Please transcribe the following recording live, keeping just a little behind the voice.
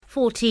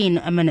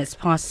14 minutes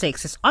past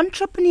 6. It's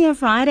Entrepreneur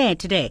Friday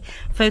today,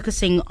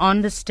 focusing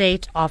on the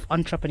state of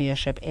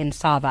entrepreneurship in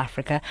South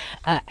Africa,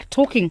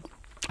 talking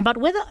about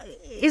whether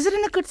is it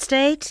in a good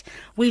state.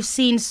 We've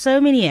seen so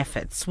many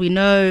efforts. We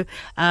know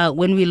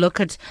when we look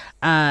at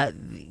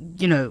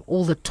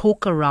all the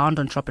talk around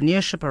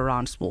entrepreneurship,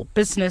 around small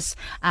business,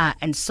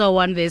 and so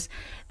on. There's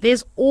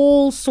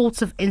all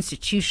sorts of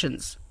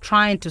institutions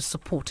trying to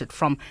support it,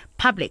 from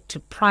public to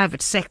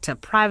private sector,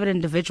 private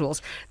individuals.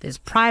 There's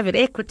private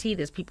equity.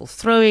 There's people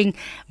throwing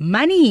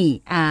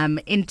money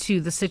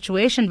into the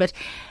situation, but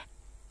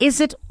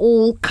is it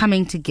all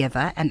coming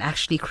together and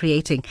actually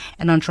creating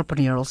an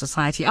entrepreneurial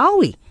society? Are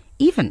we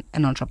even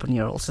an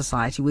entrepreneurial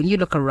society? When you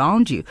look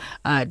around you,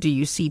 do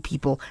you see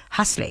people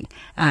hustling,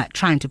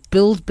 trying to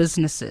build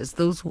businesses?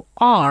 Those who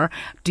are,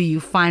 do you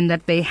find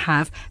that they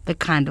have the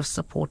kind of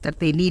support that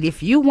they need?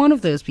 If you're one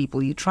of those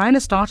people, you're trying to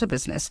start a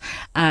business,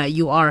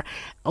 you are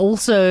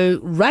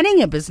also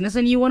running a business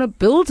and you want to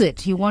build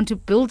it. You want to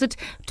build it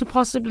to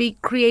possibly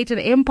create an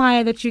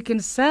empire that you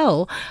can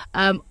sell.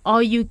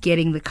 Are you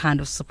getting the kind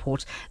of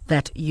support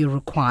that you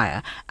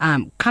require?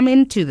 Come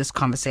into this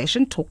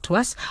conversation. Talk to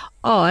us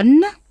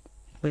on...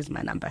 Where's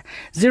my number?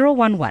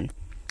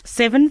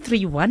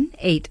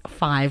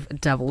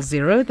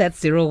 011-731-8500. That's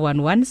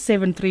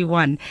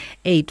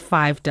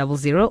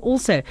 011-731-8500.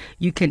 Also,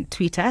 you can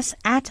tweet us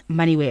at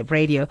MoneyWeb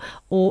Radio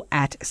or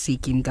at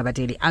Seeking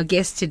Gabadeli. Our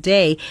guest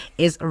today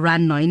is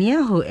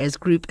Neu-Ner, who is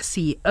Group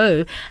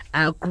CEO,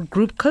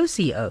 Group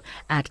Co-CEO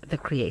at the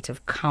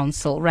Creative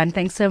Counsel. Ran,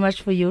 thanks so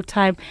much for your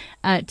time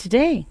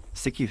today.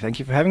 Siki, thank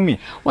you for having me.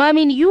 Well, I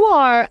mean, you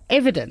are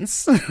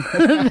evidence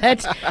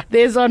that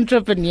there's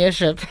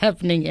entrepreneurship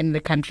happening in the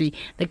country,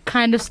 the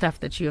kind of stuff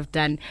that you have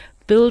done,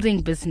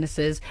 building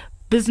businesses,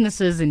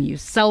 and you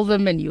sell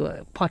them, and you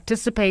are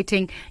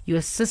participating, you're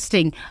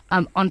assisting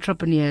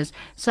entrepreneurs.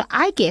 So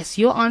I guess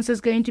your answer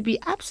is going to be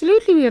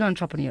absolutely we're an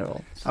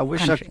entrepreneurial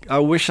country. I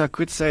wish I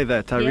could say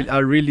that. I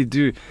really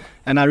do.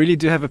 And I really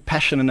do have a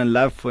passion and a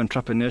love for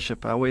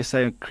entrepreneurship. I always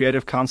say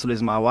Creative Counsel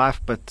is my wife,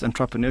 but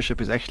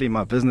entrepreneurship is actually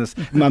my business,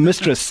 my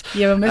mistress.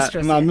 You're a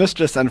mistress.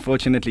 Mistress,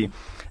 unfortunately.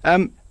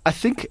 I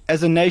think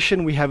as a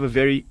nation, we have a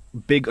very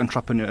big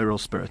entrepreneurial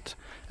spirit.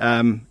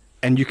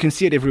 And you can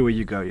see it everywhere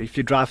you go. If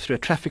you drive through a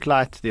traffic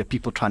light, there are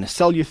people trying to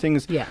sell you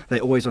things. Yeah. They're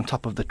always on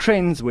top of the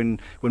trends. When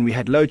we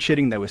had load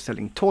shedding, they were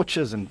selling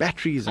torches and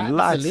batteries and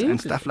lights and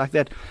stuff like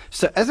that.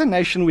 So as a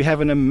nation, we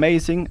have an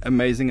amazing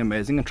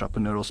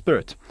entrepreneurial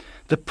spirit.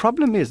 The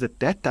problem is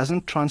that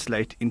doesn't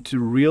translate into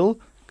real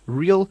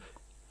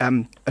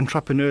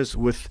entrepreneurs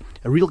with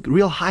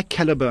real high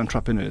caliber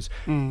entrepreneurs,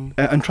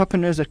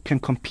 entrepreneurs that can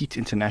compete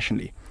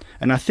internationally.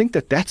 And I think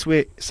that's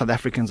where South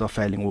Africans are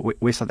failing,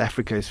 where South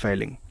Africa is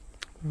failing.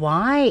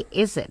 Why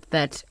is it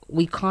that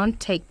we can't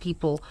take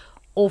people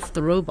off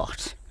the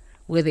robot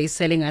where they're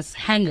selling us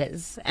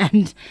hangers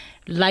and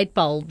light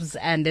bulbs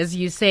and, as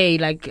you say,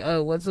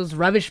 what's those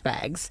rubbish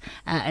bags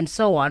and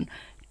so on,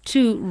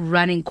 to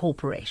running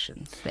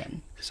corporations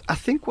then? I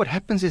think what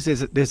happens is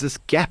there's this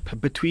gap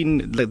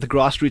between the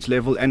grassroots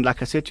level and,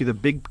 like I said to you, the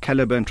big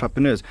caliber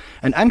entrepreneurs.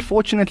 And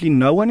unfortunately,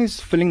 no one is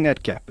filling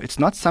that gap. It's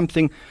not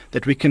something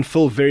that we can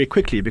fill very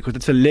quickly because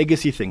it's a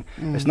legacy thing.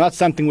 It's not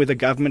something where the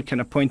government can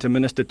appoint a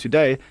minister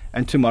today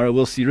and tomorrow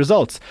we'll see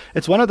results.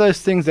 It's one of those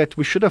things that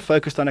we should have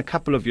focused on a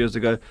couple of years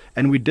ago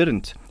and we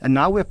didn't. And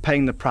now we're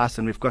paying the price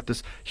and we've got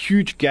this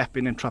huge gap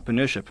in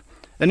entrepreneurship.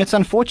 And it's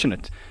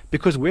unfortunate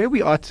because where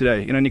we are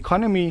today, in an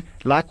economy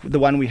like the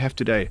one we have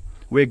today,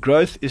 where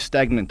growth is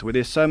stagnant, where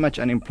there's so much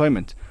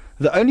unemployment,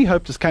 the only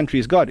hope this country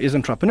has got is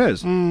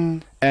entrepreneurs.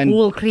 And who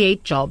will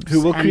create jobs.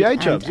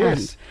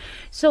 Yes.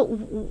 So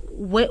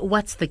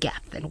what's the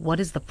gap then? What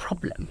is the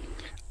problem?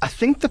 I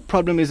think the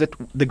problem is that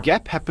the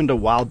gap happened a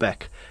while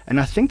back. And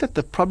I think that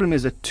the problem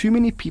is that too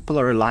many people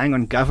are relying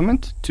on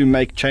government to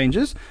make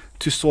changes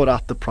to sort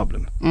out the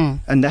problem.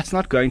 And that's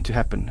not going to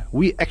happen.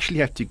 We actually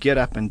have to get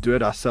up and do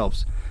it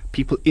ourselves.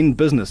 People in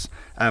business,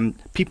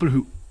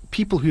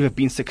 people who have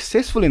been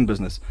successful in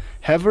business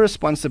have a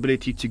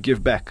responsibility to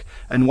give back.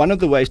 And one of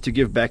the ways to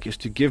give back is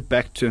to give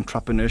back to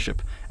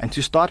entrepreneurship and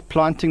to start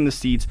planting the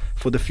seeds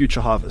for the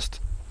future harvest.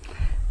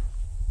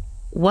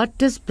 What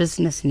does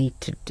business need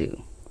to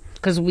do?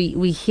 Because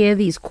we hear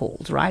these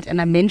calls, right?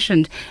 And I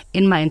mentioned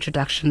in my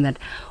introduction that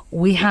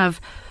we have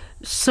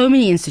so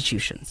many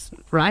institutions,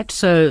 right?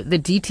 So the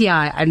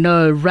DTI, I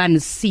know,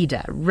 runs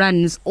CEDA,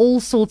 runs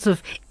all sorts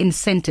of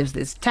incentives.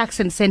 There's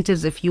tax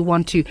incentives if you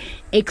want to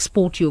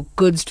export your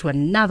goods to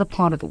another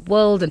part of the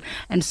world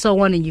and so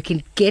on, and you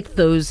can get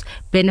those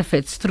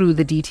benefits through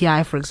the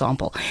DTI, for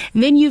example.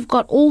 And then you've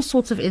got all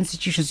sorts of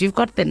institutions. You've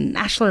got the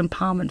National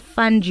Empowerment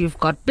Fund. You've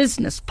got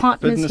business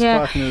partners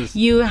here.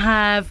 You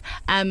have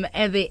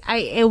the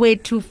Airway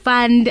to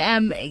Fund.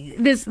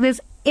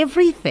 There's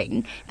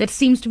everything that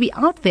seems to be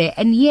out there,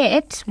 and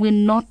yet we're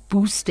not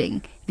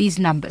boosting these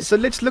numbers. So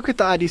let's look at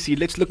the IDC.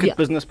 Let's look at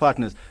business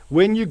partners.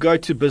 When you go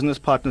to business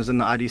partners in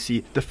the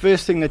IDC, the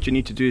first thing that you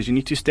need to do is you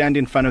need to stand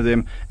in front of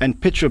them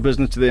and pitch your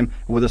business to them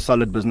with a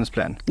solid business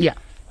plan. Yeah.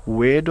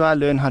 Where do I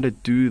learn how to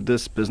do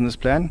this business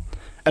plan?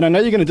 And I know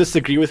you're going to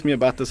disagree with me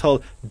about this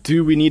whole,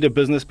 do we need a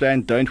business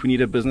plan? Don't we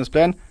need a business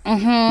plan?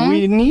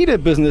 We need a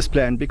business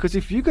plan, because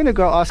if you're going to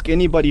go ask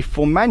anybody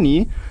for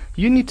money,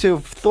 you need to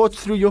have thought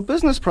through your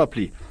business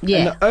properly. Yeah.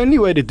 And the only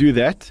way to do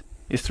that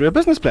is through a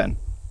business plan.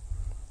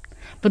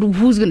 But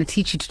who's going to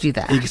teach you to do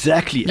that?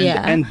 Exactly.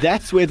 Yeah. And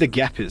that's where the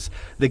gap is.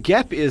 The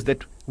gap is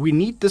that we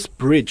need this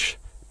bridge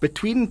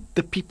between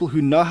the people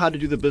who know how to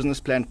do the business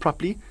plan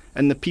properly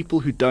and the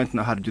people who don't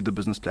know how to do the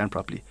business plan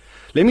properly.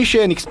 Let me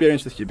share an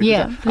experience with you,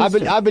 because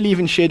I believe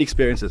in shared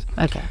experiences.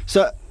 Okay.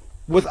 So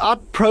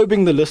without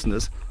probing the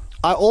listeners,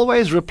 I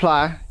always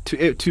reply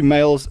to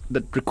mails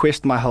that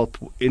request my help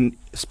in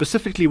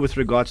specifically with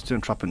regards to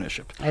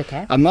entrepreneurship.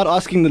 Okay. I'm not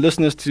asking the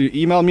listeners to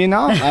email me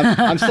now.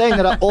 I'm saying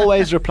that I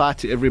always reply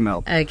to every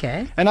mail.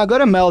 Okay. And I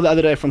got a mail the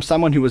other day from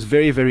someone who was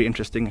very, very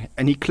interesting,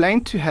 and he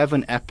claimed to have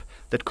an app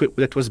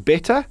that was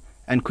better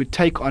and could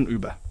take on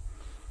Uber.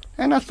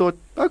 And I thought,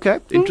 okay,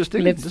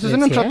 interesting. This is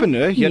an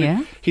entrepreneur.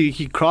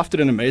 He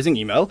crafted an amazing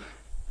email.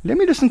 Let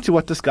me listen to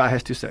what this guy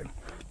has to say.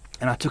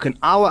 And I took an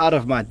hour out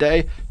of my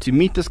day to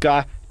meet this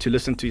guy, to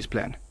listen to his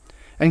plan.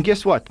 And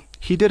guess what?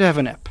 He did have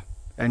an app.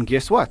 And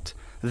guess what?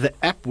 The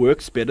app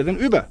works better than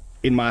Uber,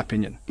 in my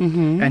opinion.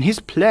 And his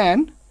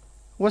plan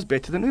was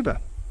better than Uber.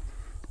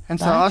 And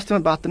so I asked him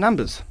about the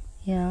numbers.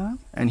 Yeah.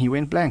 And he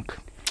went blank.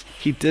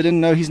 He didn't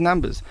know his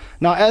numbers.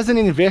 Now, as an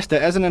investor,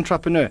 as an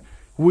entrepreneur,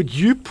 would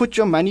you put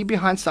your money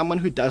behind someone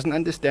who doesn't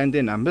understand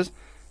their numbers?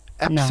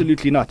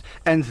 Absolutely not.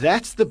 And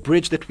that's the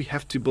bridge that we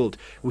have to build.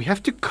 We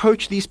have to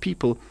coach these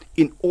people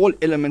in all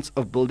elements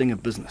of building a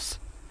business.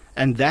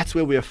 And that's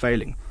where we are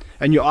failing.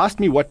 And you asked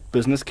me what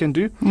business can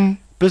do.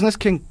 Business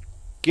can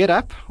get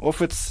up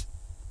off its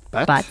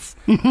butt.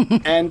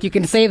 And you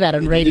can say that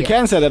on radio. You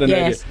can say that on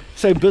radio.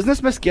 So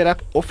business must get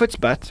up off its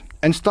butt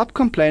and stop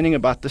complaining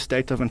about the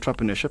state of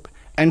entrepreneurship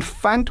and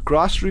fund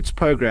grassroots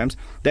programs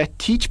that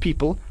teach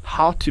people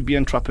how to be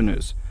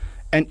entrepreneurs.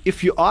 And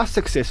if you are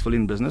successful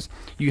in business,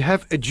 you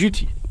have a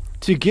duty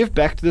to give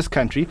back to this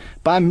country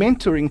by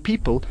mentoring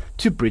people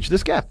to bridge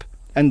this gap.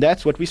 And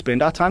that's what we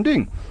spend our time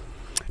doing.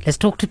 Let's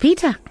talk to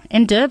Peter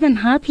in Durban.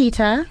 Hi,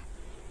 Peter.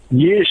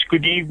 Yes,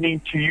 good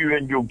evening to you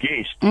and your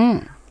guest.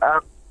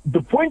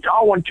 The point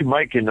I want to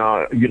make, and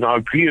I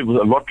agree with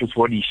a lot with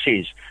what he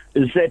says,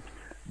 is that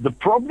the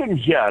problem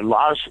here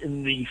lies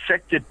in the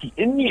fact that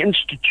in the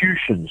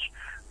institutions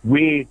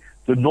where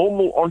the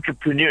normal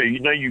entrepreneur,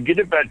 you get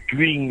about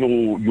doing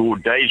your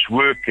day's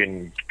work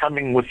and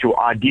coming with your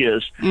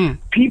ideas,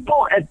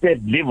 people at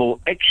that level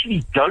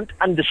actually don't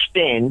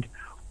understand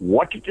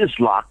what it is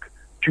like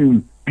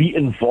to be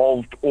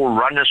involved or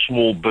run a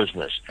small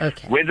business.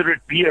 Whether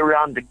it be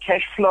around the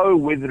cash flow,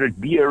 whether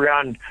it be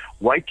around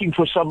waiting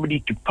for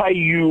somebody to pay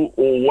you,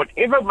 or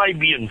whatever may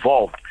be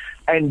involved.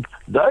 And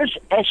those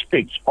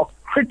aspects are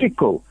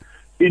critical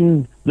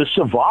in the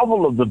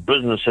survival of the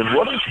business. And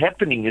what is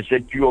happening is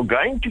that you are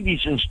going to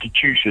these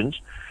institutions,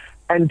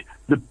 and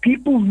the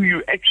people who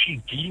you're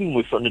actually dealing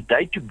with on a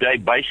day-to-day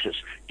basis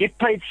get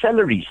paid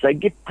salaries. They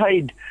get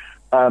paid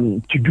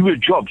to do a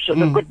job. So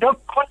they've got no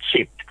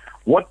concept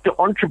what the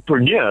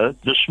entrepreneur,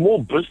 the small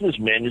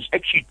businessman, is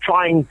actually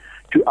trying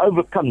to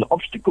overcome, the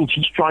obstacles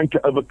he's trying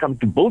to overcome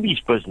to build his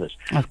business.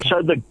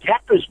 So the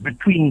gap is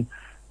between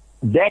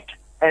that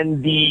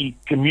and the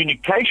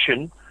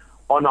communication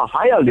on a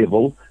higher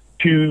level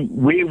to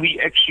where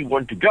we actually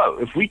want to go.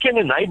 If we can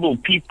enable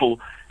people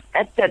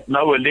at that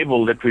lower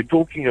level that we're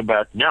talking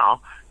about now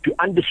to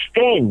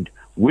understand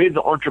where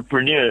the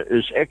entrepreneur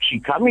is actually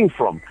coming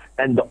from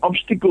and the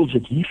obstacles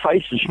that he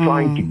faces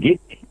trying to get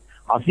there,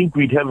 I think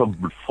we'd have a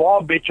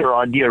far better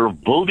idea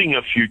of building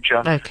a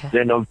future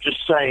than of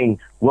just saying,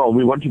 well,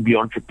 we want to be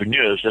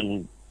entrepreneurs,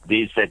 and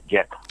there's that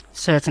gap.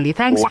 Certainly.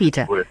 Thanks,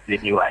 Peter.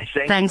 Anyway,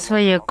 thanks for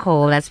your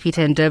call. That's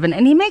Peter in Durban.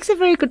 And he makes a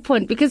very good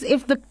point, because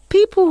if the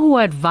people who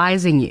are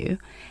advising you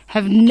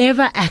have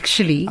never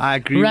actually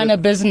run a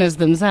business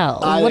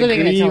themselves, what are they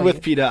going to tell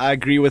you? I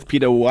agree with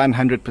Peter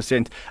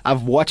 100%.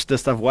 I've watched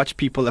this. I've watched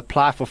people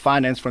apply for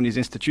finance from these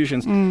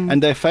institutions,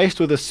 and they're faced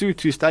with a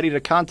suit who studied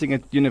accounting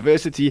at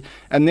university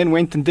and then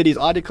went and did his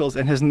articles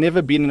and has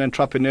never been an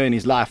entrepreneur in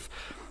his life.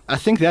 I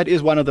think that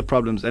is one of the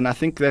problems, and I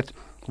think that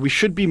we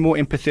should be more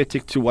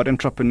empathetic to what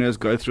entrepreneurs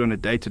go through on a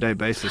day-to-day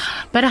basis.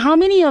 But how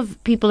many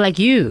of people like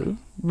you,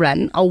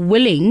 Ran, are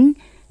willing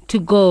to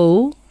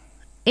go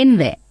in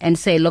there and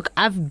say, look,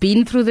 I've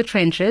been through the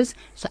trenches,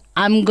 so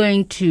I'm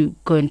going to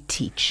go and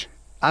teach?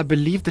 I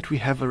believe that we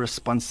have a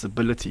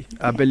responsibility.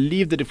 I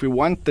believe that if we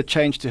want the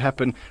change to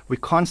happen, we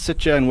can't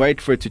sit here and wait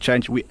for it to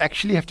change. We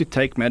actually have to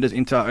take matters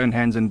into our own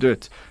hands and do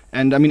it.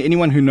 And I mean,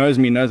 anyone who knows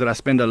me knows that I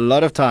spend a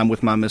lot of time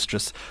with my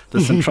mistress,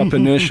 this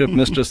entrepreneurship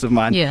mistress of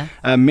mine,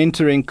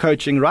 mentoring,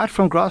 coaching, right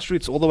from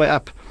grassroots all the way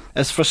up.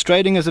 As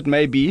frustrating as it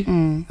may be,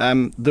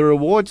 the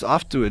rewards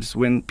afterwards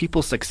when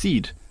people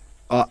succeed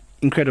are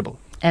incredible.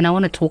 And I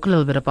want to talk a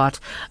little bit about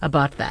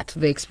that,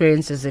 the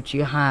experiences that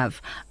you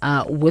have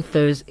with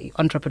those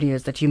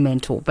entrepreneurs that you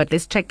mentor. But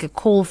let's take a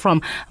call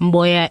from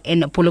Mboya in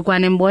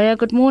Polokwane. Mboya,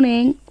 good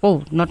morning.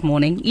 Oh, not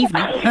morning,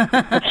 evening.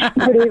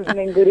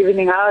 Good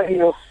evening. How are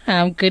you?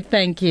 I'm good,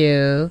 thank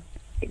you.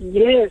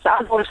 Yes,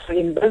 I'm also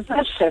in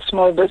business, a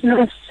small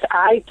business.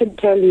 I can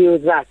tell you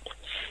that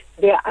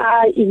there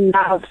are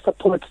enough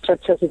support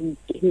structures in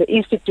the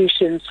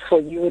institutions for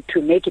you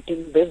to make it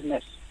in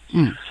business.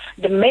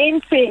 The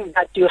main thing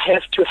that you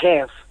have to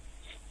have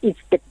is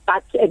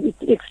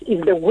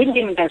is the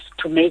willingness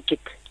to make it.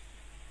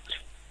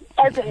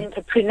 As an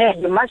entrepreneur,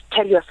 you must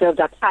tell yourself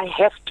that I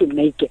have to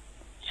make it.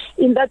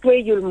 In that way,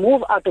 you'll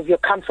move out of your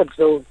comfort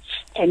zone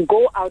and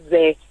go out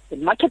there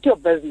and market your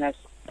business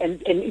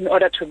and in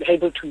order to be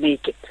able to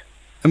make it.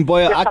 And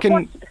boy, I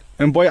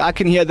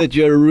can hear that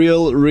you're a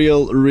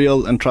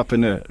real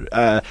entrepreneur.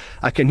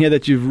 I can hear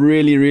that you've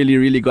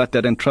really got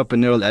that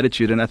entrepreneurial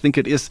attitude. And I think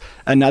it is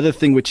another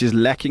thing which is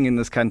lacking in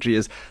this country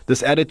is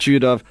this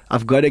attitude of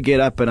I've got to get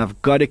up and I've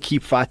got to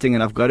keep fighting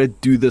and I've got to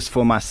do this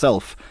for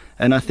myself.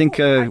 And I think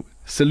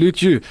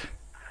salute you.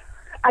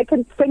 I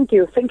can thank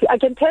you. I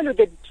can tell you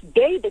the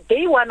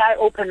day when I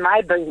opened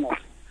my business,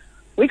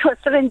 which was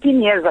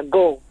 17 years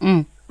ago,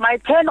 my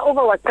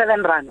turnover was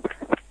 7 rand.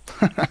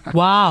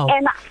 Wow.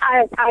 And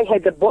I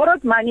had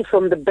borrowed money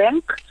from the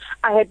bank.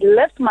 I had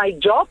left my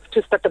job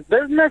to start a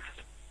business.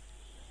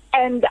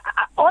 And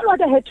all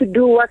what I had to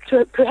do was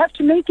to have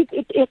to make it.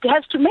 It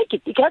has to make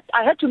it.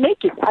 I had to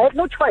make it. I had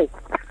no choice.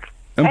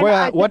 And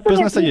boy, what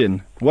business are you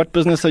in? What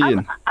business are you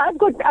in? I've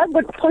got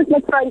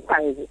Postnet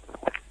franchises.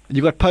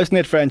 You got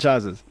Postnet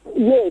franchises?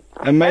 Yes.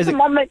 Amazing. At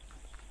the moment.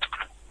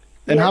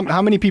 And yes.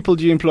 how many people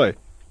do you employ?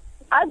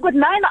 I've got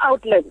 9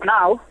 outlets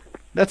now.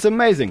 That's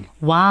amazing.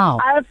 Wow.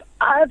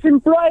 I've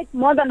employed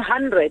more than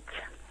 100.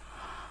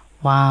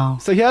 Wow.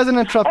 So here's an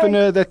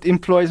entrepreneur that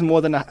employs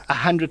more than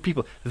 100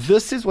 people.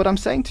 This is what I'm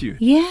saying to you.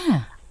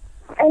 Yeah.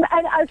 And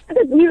I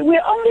started, we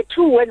were only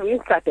 2 when we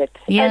started.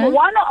 Yeah. And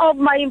one of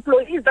my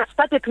employees that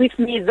started with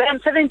me then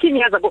 17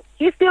 years ago,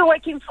 he's still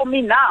working for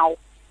me now.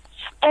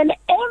 And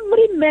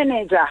every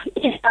manager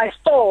in my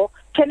store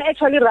can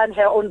actually run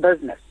her own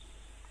business.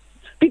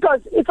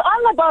 Because it's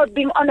all about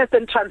being honest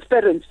and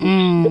transparent.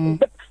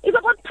 It's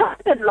about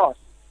profit and loss.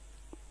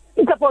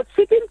 It's about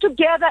sitting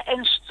together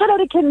and so that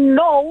they can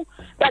know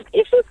that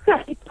if you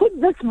say, put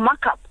this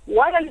markup,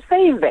 why are you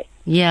saying that?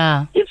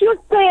 Yeah. If you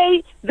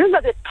say, these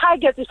are the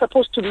targets you're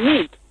supposed to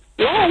meet,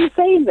 why are you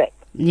saying that?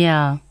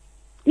 Yeah.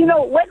 You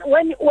know,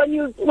 when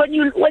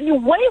you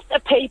waste a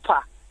paper,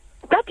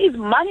 that is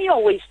money you're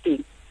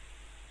wasting.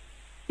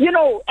 You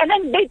know, and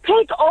then they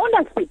take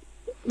ownership.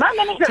 My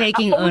manager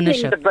taking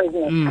ownership. The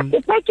business.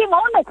 They're taking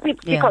ownership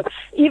because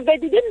if they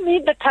didn't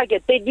meet the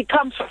target, they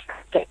become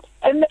frustrated.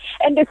 And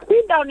they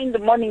sit down in the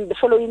morning the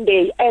following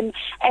day and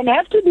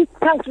have to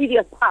discuss with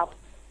your staff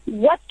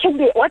what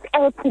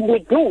else can they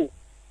do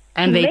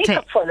and to make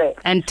up for that.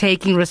 And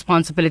taking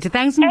responsibility.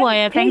 Thanks,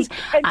 Mboya. Thanks.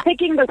 And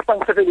taking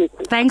responsibility.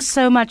 Thanks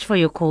so much for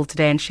your call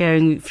today and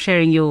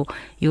sharing your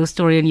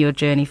story and your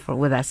journey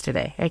with us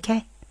today.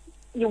 Okay.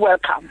 You're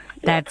welcome.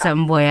 That's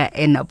Mboya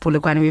in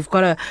Polokwane. We've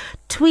got a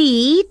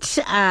tweet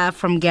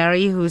from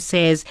Gary who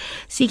says,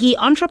 Siki,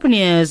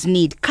 entrepreneurs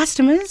need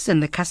customers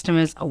and the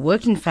customers are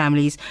working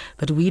families,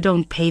 but we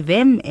don't pay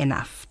them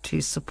enough to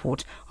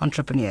support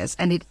entrepreneurs.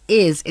 And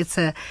it's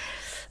a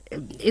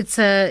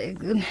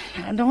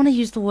I don't want to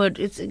use the word,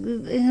 it's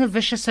in a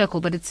vicious circle,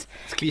 but it's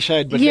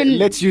cliched, but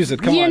let's use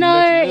it. Come on.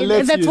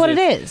 That's what it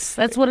is.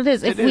 That's what it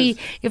is.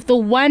 If the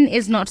one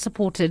is not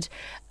supported,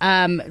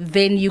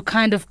 then you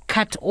kind of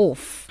cut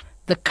off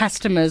the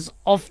customers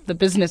of the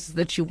businesses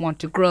that you want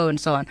to grow and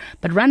so on.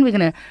 But Ran, we're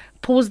going to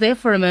pause there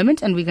for a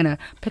moment and we're going to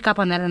pick up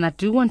on that. And I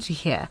do want to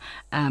hear,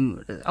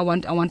 I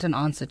want an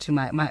answer to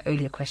my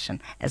earlier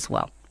question as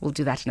well. We'll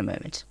do that in a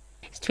moment.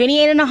 It's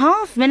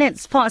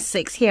 28.5 past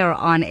 6 here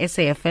on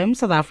SAFM,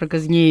 South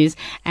Africa's news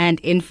and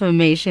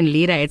information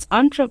leader. It's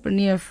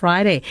Entrepreneur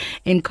Friday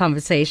in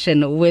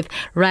conversation with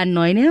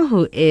Neu-Ner,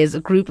 who is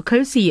Group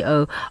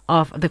Co-CEO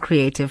of the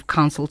Creative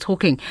Counsel,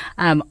 talking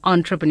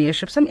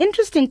entrepreneurship. Some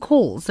interesting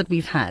calls that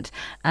we've had,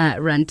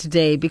 Ran,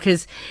 today,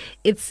 because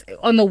it's,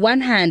 on the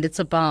one hand, it's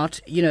about,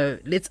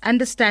 let's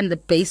understand the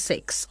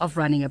basics of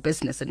running a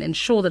business and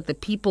ensure that the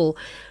people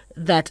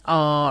that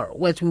are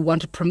what we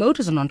want to promote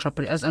as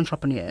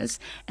entrepreneurs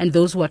and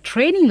those who are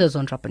training those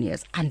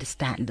entrepreneurs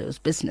understand those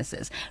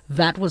businesses.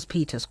 That was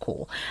Peter's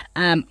call.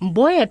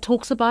 Mboya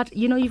talks about,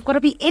 you've got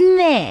to be in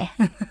there.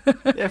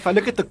 If I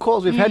look at the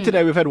calls we've had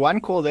today, we've had one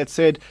call that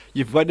said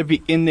you've got to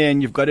be in there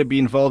and you've got to be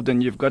involved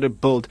and you've got to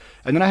build.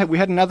 And then we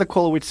had another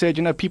call which said,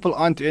 people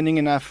aren't earning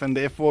enough and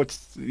therefore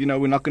it's,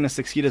 we're not going to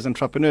succeed as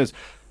entrepreneurs.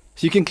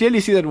 So you can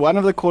clearly see that one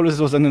of the callers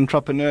was an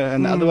entrepreneur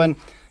and the other one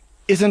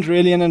isn't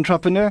really an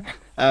entrepreneur.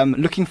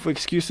 Looking for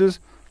excuses.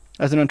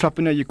 As an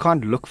entrepreneur, you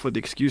can't look for the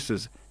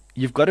excuses.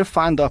 You've got to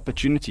find the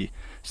opportunity.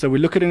 So we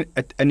look at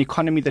an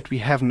economy that we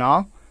have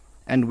now,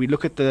 and we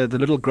look at the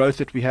little growth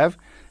that we have,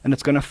 and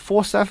it's going to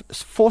force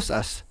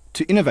us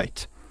to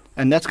innovate.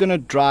 And that's going to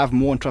drive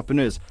more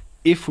entrepreneurs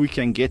if we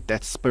can get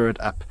that spirit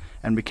up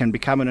and we can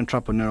become an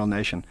entrepreneurial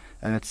nation.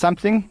 And it's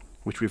something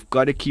which we've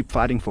got to keep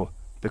fighting for,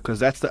 because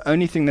that's the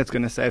only thing that's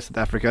going to save South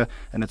Africa,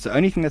 and it's the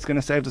only thing that's going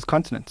to save this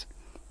continent.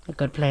 A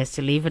good place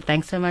to leave it.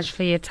 Thanks so much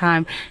for your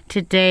time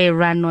today.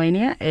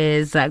 Neu-Ner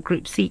is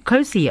Group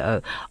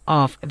co-CEO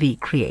of the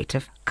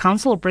Creative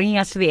Counsel, bringing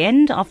us to the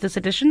end of this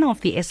edition of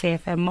the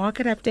SAFM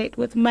Market Update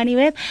with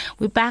MoneyWeb.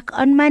 We're back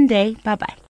on Monday. Bye-bye.